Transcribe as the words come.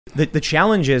The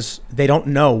challenge is they don't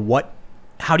know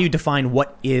how do you define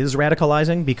what is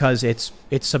radicalizing, because it's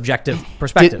subjective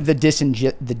perspective. The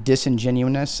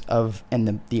disingenuousness of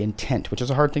and the intent, which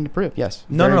is a hard thing to prove. Yes.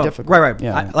 No. Difficult. Right.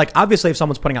 Yeah. Like obviously if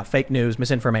someone's putting out fake news,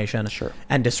 misinformation, sure,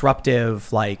 and disruptive,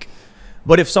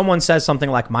 but if someone says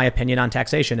something like my opinion on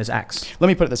taxation is X. Let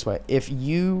me put it this way. If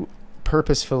you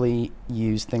purposefully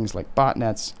use things like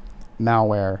botnets,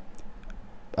 malware,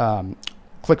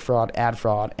 click fraud, ad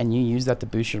fraud, and you use that to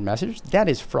boost your message, that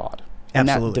is fraud. And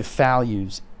Absolutely. that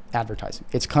devalues advertising.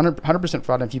 It's 100%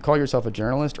 fraud. And if you call yourself a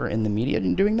journalist or in the media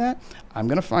and doing that, I'm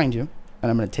going to find you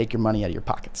and I'm going to take your money out of your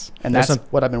pockets. And that's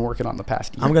what I've been working on the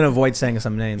past year. I'm going to avoid saying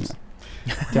some names.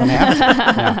 Yeah. Don't have to.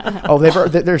 Yeah. Oh,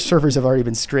 their servers have already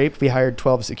been scraped. We hired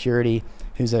 12 Security,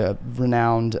 who's a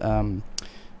renowned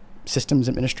systems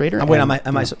administrator. Wait, am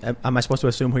I supposed to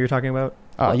assume who you're talking about?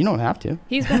 You don't have to.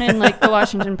 He's been in like the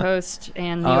Washington Post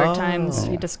and New York Times.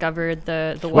 He discovered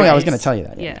the Well, yeah, I was going to tell you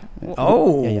that. Yeah.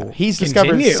 Yeah. He's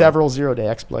discovered several zero-day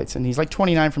exploits, and he's like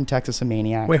 29 from Texas, a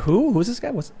maniac. Wait, who? Who's this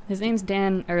guy? His name's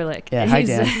Dan Ehrlich. Yeah, hi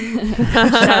Dan.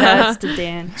 Shout outs to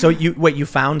Dan. So you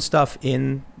found stuff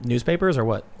in newspapers or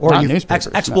what? Or Not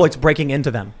newspapers, exploits breaking into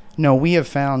them? No, we have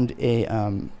found we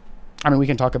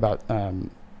can talk about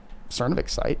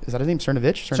Cernovic's site. Is that his name?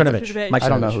 Cernovich? I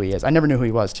don't know who he is. I never knew who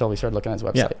he was till we started looking at his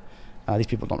website. Yeah. These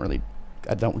people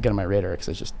I don't get on my radar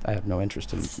because I have no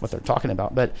interest in what they're talking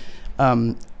about. But,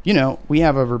 we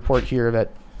have a report here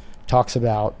that talks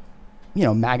about,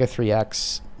 MAGA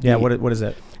 3X. Yeah, what is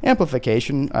it?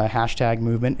 Amplification, hashtag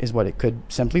movement is what it could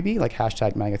simply be, like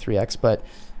hashtag MAGA 3X. But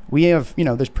we have,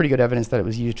 there's pretty good evidence that it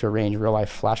was used to arrange real life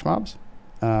flash mobs.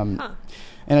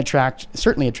 And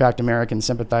certainly attract American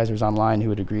sympathizers online who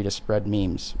would agree to spread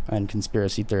memes and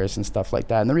conspiracy theorists and stuff like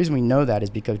that. And the reason we know that is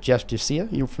because Jeff Ducia,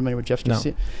 you're familiar with Jeff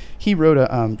Ducia? No. He wrote a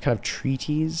kind of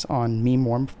treatise on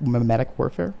memetic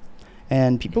warfare.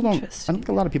 And I don't think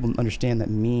a lot of people understand that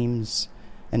memes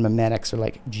and memetics are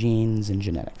like genes and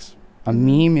genetics. A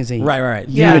meme is a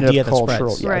unit of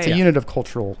cultural, it's a unit of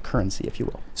cultural currency, if you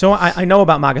will. So I know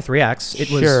about MAGA 3X. It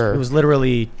was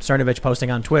literally Cernovich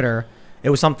posting on Twitter. It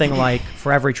was something like,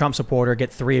 for every Trump supporter,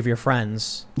 get 3 of your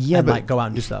friends and go out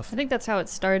and do stuff. I think that's how it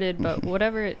started, but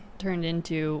whatever it turned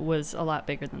into was a lot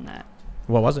bigger than that.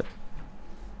 What was it?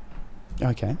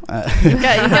 Okay. You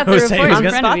got the report on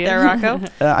front of you there, Rocco.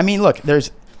 Look,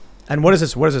 there's... And what is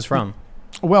this? What is this from?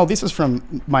 Well, this is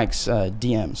from Mike's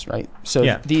DMs, right?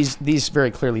 So these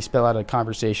very clearly spell out a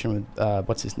conversation with,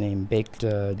 what's his name? Baked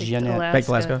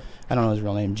Alaska. I don't know his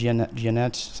real name.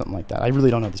 Giannette, something like that. I really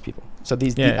don't know these people. So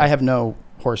I have no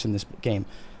horse in this game.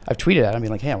 I've tweeted at him,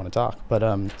 being like, hey, I want to talk. But,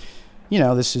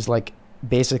 this is like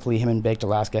basically him and Baked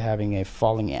Alaska having a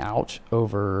falling out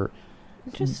over...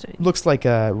 Interesting. Looks like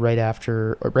right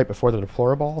before the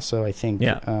deplorable. So I think,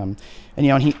 and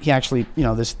he actually,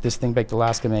 this thing Baked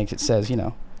Alaska makes, it says, I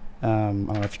don't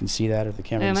know if you can see that or if the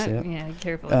camera can see it. Yeah,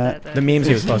 careful with that. The memes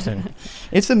he was posting.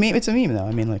 It's a meme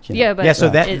though.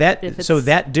 So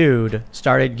that dude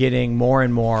started getting more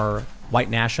and more white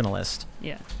nationalist.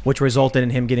 Yeah. Which resulted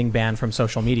in him getting banned from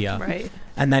social media. Right.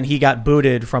 And then he got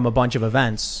booted from a bunch of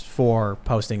events for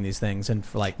posting these things and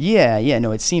for like...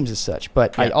 No, it seems as such.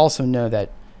 But I also know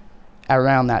that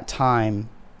around that time,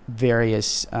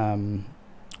 various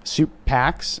super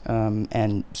PACs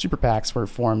and super PACs were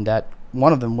formed, that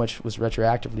one of them which was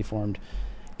retroactively formed.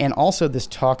 And also this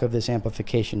talk of this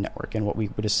amplification network and what we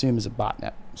would assume is a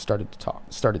botnet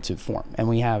started to form. And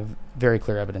we have very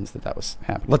clear evidence that was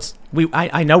happening.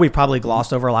 I know we probably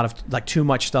glossed over a lot of too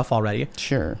much stuff already.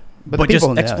 Sure. But just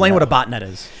explain what a botnet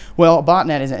is. Well, a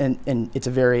botnet is, and it's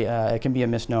a very, it can be a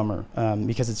misnomer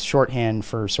because it's shorthand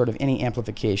for sort of any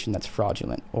amplification that's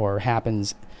fraudulent or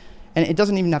happens. And it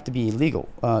doesn't even have to be illegal.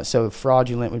 So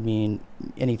fraudulent would mean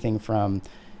anything from,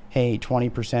 hey, 20%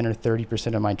 or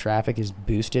 30% of my traffic is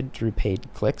boosted through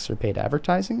paid clicks or paid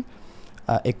advertising.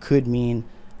 It could mean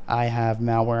I have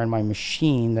malware on my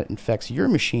machine that infects your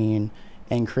machine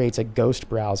and creates a ghost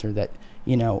browser that,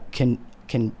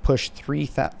 can push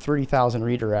 30,000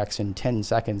 redirects in 10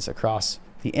 seconds across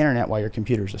the internet while your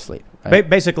computer's asleep. Right?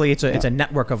 Basically, it's a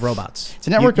network of robots. It's a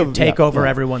network you take over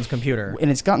everyone's computer.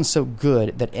 And it's gotten so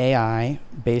good that AI,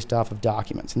 based off of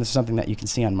documents, and this is something that you can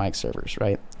see on Mike's servers,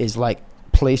 right, is like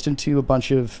placed into a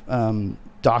bunch of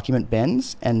document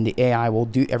bins, and the AI will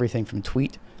do everything from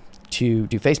tweet to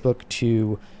do Facebook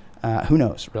to who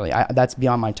knows, really. That's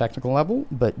beyond my technical level,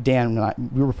 but Dan and I,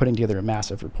 we were putting together a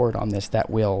massive report on this that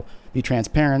will be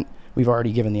transparent. We've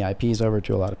already given the IPs over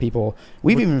to a lot of people.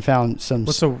 We've even found some...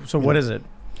 So what is it?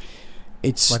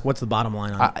 It's like, what's the bottom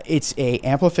line on it? It's a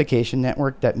amplification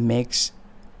network that makes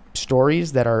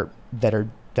stories that are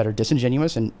that are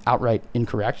disingenuous and outright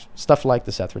incorrect, stuff like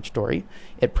the Seth Rich story.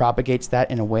 It propagates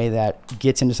that in a way that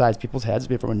gets inside people's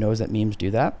heads. Everyone knows that memes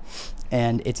do that.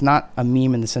 And it's not a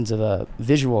meme in the sense of a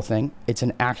visual thing. It's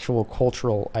an actual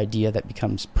cultural idea that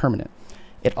becomes permanent.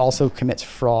 It also commits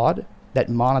fraud that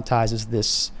monetizes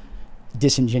this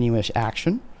disingenuous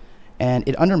action, and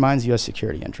it undermines U.S.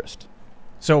 security interest.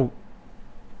 So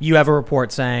you have a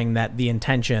report saying that the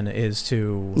intention is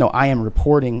to... No, I am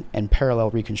reporting and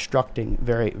parallel reconstructing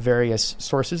various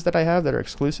sources that I have that are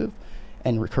exclusive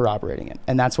and corroborating it.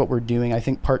 And that's what we're doing. I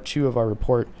think part 2 of our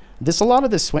report, a lot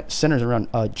of this centers around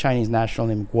a Chinese national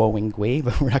named Guo Wingui,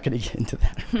 but we're not going to get into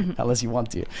that unless you want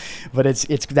to. But it's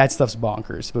that stuff's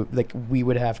bonkers. But like, we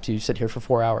would have to sit here for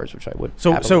 4 hours, which I would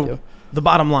happily do. The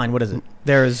bottom line, what is it?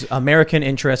 There's American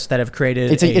interests that have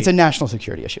created... It's a national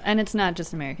security issue. And it's not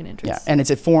just American interests. Yeah, and it's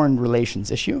a foreign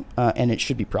relations issue, and it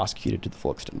should be prosecuted to the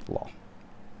full extent of the law.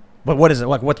 But what is it?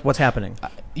 Like, what's happening?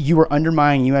 You are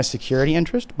undermining U.S. security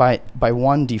interest by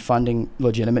one, defunding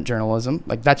legitimate journalism.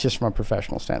 Like, that's just from a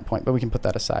professional standpoint, but we can put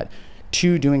that aside.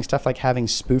 2, doing stuff like having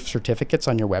spoof certificates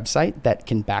on your website that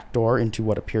can backdoor into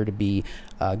what appear to be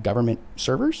government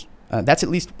servers. That's at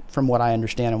least from what I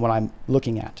understand and what I'm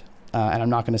looking at. And I'm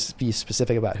not going to be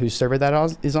specific about whose server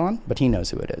that is on, but he knows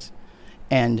who it is.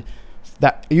 And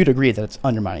that you'd agree that it's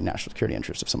undermining national security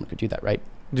interest if someone could do that, right?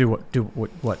 Do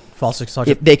what? False such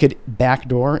if they could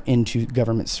backdoor into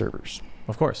government servers.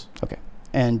 Of course. Okay.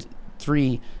 And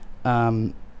 3,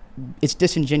 it's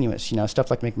disingenuous.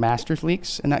 Stuff like McMaster's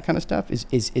leaks and that kind of stuff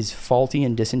is faulty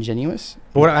and disingenuous.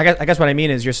 But I guess what I mean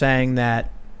is you're saying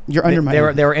that you're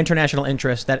undermining. There are international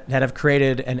interests that have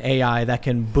created an AI that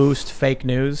can boost fake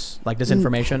news, like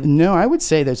disinformation? No, I would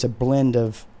say there's a blend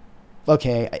of,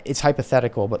 okay, it's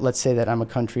hypothetical, but let's say that I'm a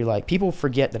country like, people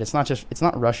forget that it's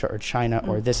not Russia or China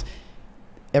or this.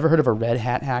 Ever heard of a Red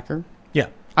Hat hacker? Yeah.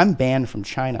 I'm banned from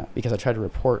China because I tried to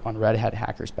report on Red Hat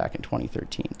hackers back in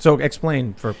 2013. So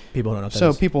explain for people who don't know what that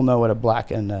is. So people know what a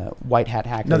black and white hat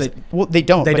hacker no, is. Well, they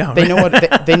don't. They don't. They know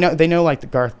what they know like the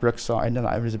Garth Brooks song. I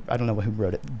don't know who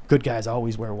wrote it. Good guys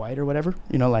always wear white or whatever.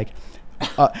 Like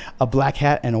a black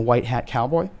hat and a white hat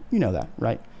cowboy. You know that,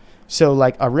 right? So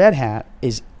like a red hat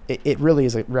it really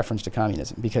is a reference to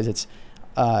communism because it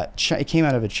came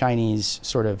out of a Chinese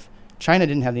sort of. China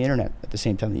didn't have the internet at the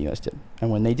same time the U.S. did,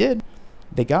 and when they did.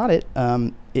 They got it.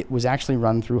 It was actually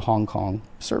run through Hong Kong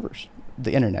servers,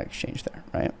 the internet exchange there,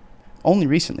 right? Only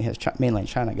recently has mainland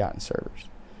China gotten servers.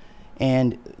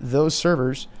 And those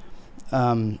servers,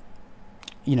 there's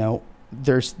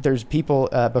people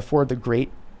before the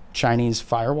great Chinese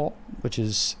firewall, which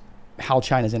is how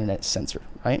China's internet is censored,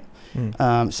 right?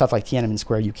 Stuff like Tiananmen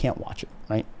Square, you can't watch it,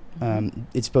 right?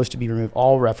 It's supposed to be removed.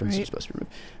 All references are supposed to be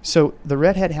removed. So the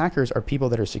Red Hat hackers are people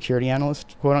that are security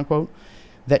analysts, quote unquote,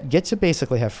 that get to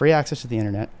basically have free access to the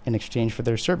internet in exchange for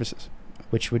their services,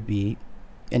 which would be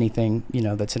anything,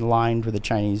 that's in line with the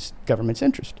Chinese government's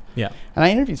interest. Yeah. And I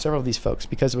interviewed several of these folks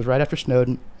because it was right after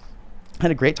Snowden. I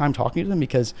had a great time talking to them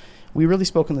because we really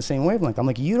spoke on the same wavelength. I'm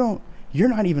like, you're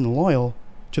not even loyal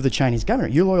to the Chinese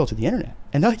government. You're loyal to the internet.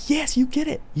 And they're like, yes, you get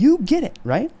it,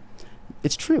 right?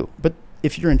 It's true. But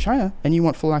if you're in China and you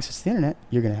want full access to the internet,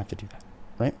 you're going to have to do that,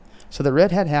 right? So the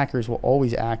Red Hat hackers will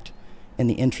always act in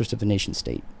the interest of the nation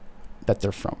state that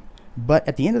they're from. But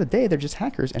at the end of the day, they're just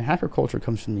hackers, and hacker culture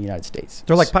comes from the United States.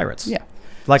 They're like pirates. Yeah.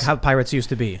 Like how pirates used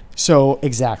to be. So,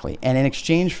 exactly. And in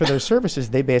exchange for their services,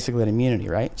 they basically get immunity,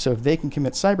 right? So if they can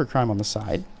commit cybercrime on the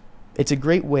side, it's a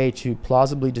great way to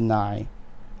plausibly deny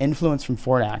influence from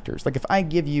foreign actors. Like if I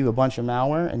give you a bunch of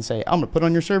malware and say, I'm going to put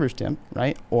on your servers, Tim,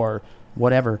 right? Or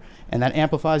whatever, and that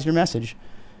amplifies your message,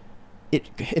 it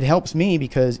helps me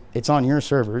because it's on your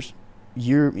servers.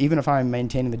 Even if I'm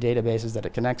maintaining the databases that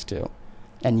it connects to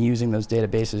and using those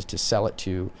databases to sell it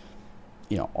to,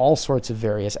 all sorts of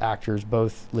various actors,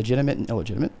 both legitimate and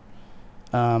illegitimate,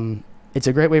 it's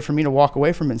a great way for me to walk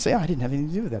away from it and say, I didn't have anything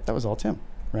to do with that. That was all Tim,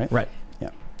 right? Right. Yeah.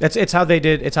 It's how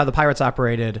the pirates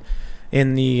operated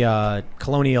in the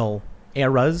colonial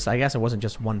eras. I guess it wasn't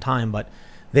just one time, but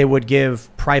they would give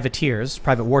privateers,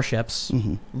 private warships,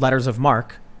 letters of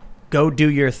marque, go do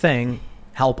your thing,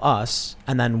 help us,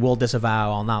 and then we'll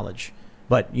disavow all knowledge.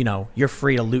 But, you're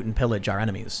free to loot and pillage our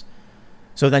enemies.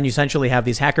 So then you essentially have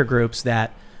these hacker groups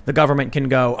that the government can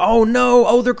go, oh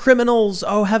no, they're criminals,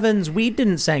 oh heavens, we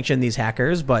didn't sanction these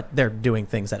hackers, but they're doing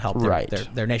things that help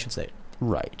their nation state.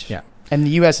 Right. Yeah. And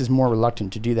the U.S. is more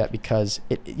reluctant to do that because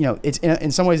it's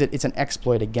in some ways it's an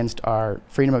exploit against our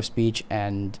freedom of speech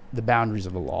and the boundaries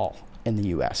of the law in the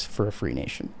U.S. for a free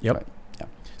nation. Yep. Right?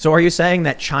 So are you saying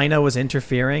that China was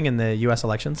interfering in the U.S.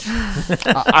 elections?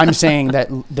 I'm saying that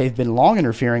they've been long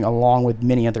interfering along with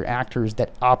many other actors that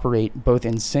operate both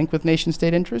in sync with nation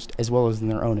state interest as well as in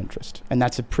their own interest. And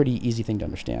that's a pretty easy thing to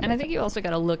understand. And I think you also got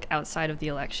to look outside of the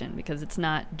election, because it's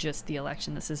not just the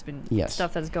election. This has been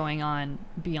stuff that's going on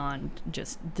beyond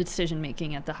just decision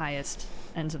making at the highest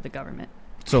ends of the government.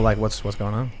 So like what's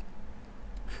going on?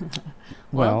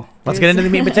 Well, let's get into the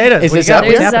meat and potatoes. Is this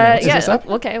What's up? happening? Is this up?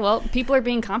 Okay, well, people are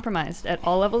being compromised at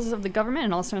all levels of the government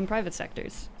and also in private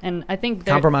sectors. And I think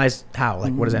Compromised how?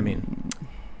 Like, what does that mean?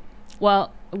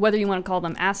 Well, whether you want to call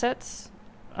them assets,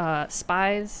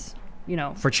 spies,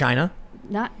 For China?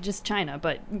 Not just China,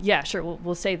 but yeah, sure,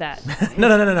 we'll say that.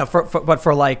 No. But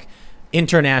for like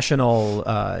international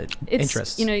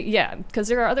interests. Because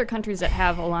there are other countries that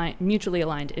have mutually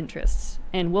aligned interests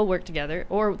and will work together,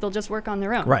 or they'll just work on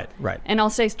their own. Right. And I'll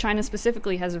say China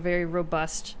specifically has a very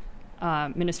robust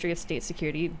Ministry of State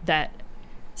Security that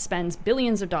spends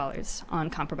billions of dollars on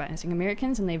compromising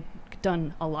Americans, and they've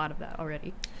done a lot of that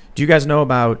already. Do you guys know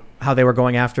about how they were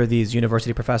going after these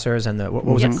university professors and what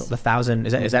was it, the 1,000?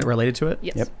 Is that related to it?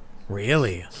 Yes. Yep.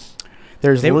 Really?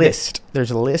 There's a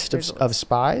list of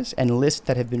spies and lists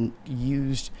that have been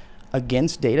used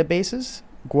against databases.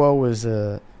 Guo was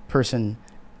a person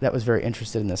that was very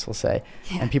interested in this, we'll say.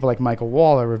 Yeah. And people like Michael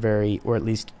Waller were or at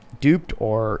least duped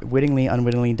or wittingly,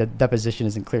 unwittingly, deposition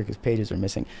isn't clear because pages are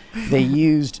missing. They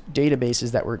used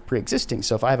databases that were pre-existing.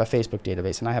 So if I have a Facebook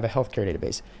database and I have a healthcare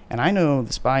database and I know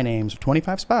the spy names of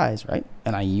 25 spies, right?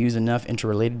 And I use enough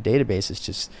interrelated databases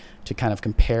just to kind of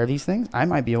compare these things, I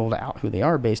might be able to out who they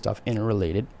are based off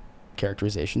interrelated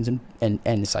characterizations and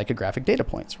psychographic data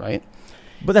points, right?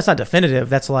 But that's not definitive.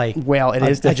 That's like... Well, it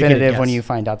is definitive when you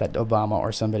find out that Obama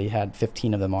or somebody had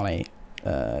 15 of them on a...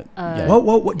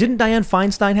 What? Didn't Dianne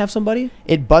Feinstein have somebody?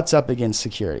 It butts up against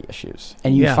security issues.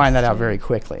 And you find that out very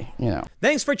quickly,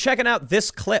 Thanks for checking out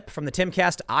this clip from the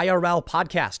Timcast IRL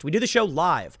podcast. We do the show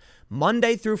live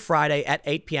Monday through Friday at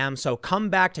 8 p.m. So come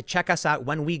back to check us out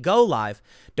when we go live.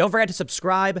 Don't forget to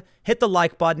subscribe, hit the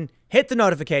like button, hit the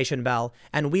notification bell,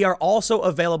 and we are also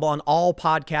available on all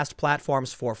podcast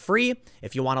platforms for free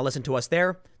if you want to listen to us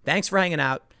there. Thanks for hanging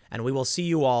out, and we will see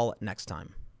you all next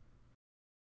time.